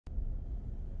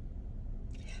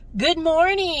Good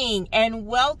morning and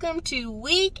welcome to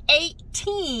week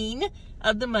 18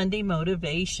 of the Monday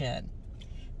Motivation.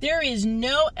 There is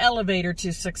no elevator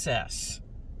to success.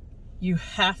 You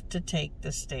have to take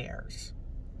the stairs.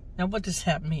 Now, what does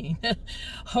that mean?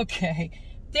 Okay,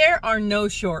 there are no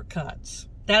shortcuts.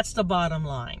 That's the bottom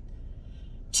line.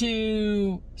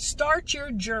 To start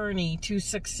your journey to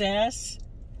success,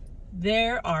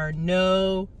 there are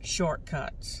no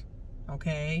shortcuts.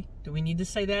 Okay, do we need to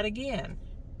say that again?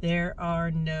 There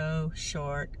are no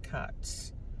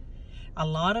shortcuts. A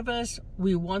lot of us,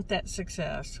 we want that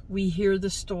success. We hear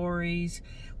the stories.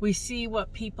 We see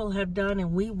what people have done,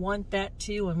 and we want that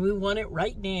too, and we want it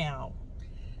right now.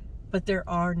 But there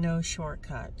are no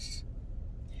shortcuts.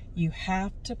 You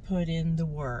have to put in the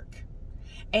work.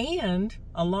 And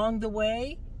along the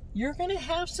way, you're going to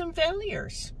have some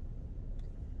failures.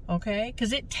 Okay?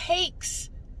 Because it takes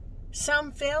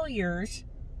some failures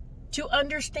to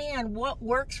understand what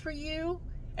works for you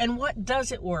and what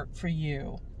doesn't work for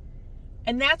you.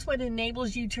 And that's what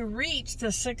enables you to reach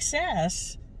the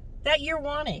success that you're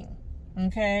wanting,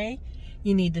 okay?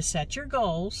 You need to set your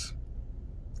goals,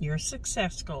 your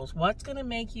success goals. What's going to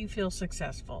make you feel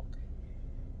successful?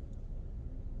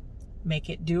 Make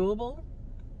it doable,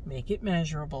 make it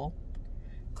measurable.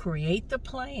 Create the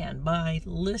plan by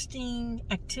listing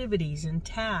activities and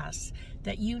tasks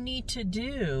that you need to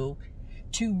do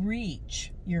to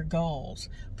reach your goals.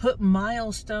 Put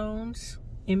milestones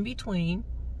in between.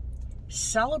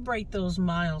 Celebrate those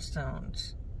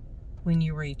milestones when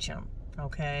you reach them,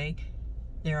 okay?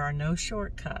 There are no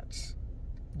shortcuts.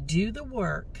 Do the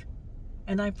work,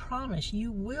 and I promise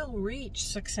you will reach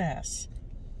success,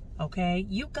 okay?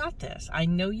 You got this. I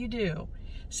know you do.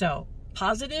 So,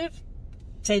 positive.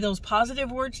 Say those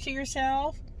positive words to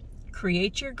yourself.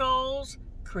 Create your goals.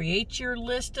 Create your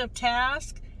list of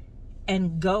tasks.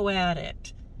 And go at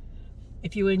it.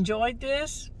 If you enjoyed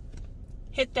this,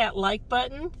 hit that like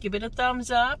button, give it a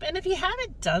thumbs up, and if you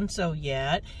haven't done so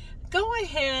yet, go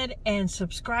ahead and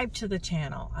subscribe to the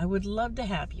channel. I would love to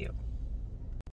have you.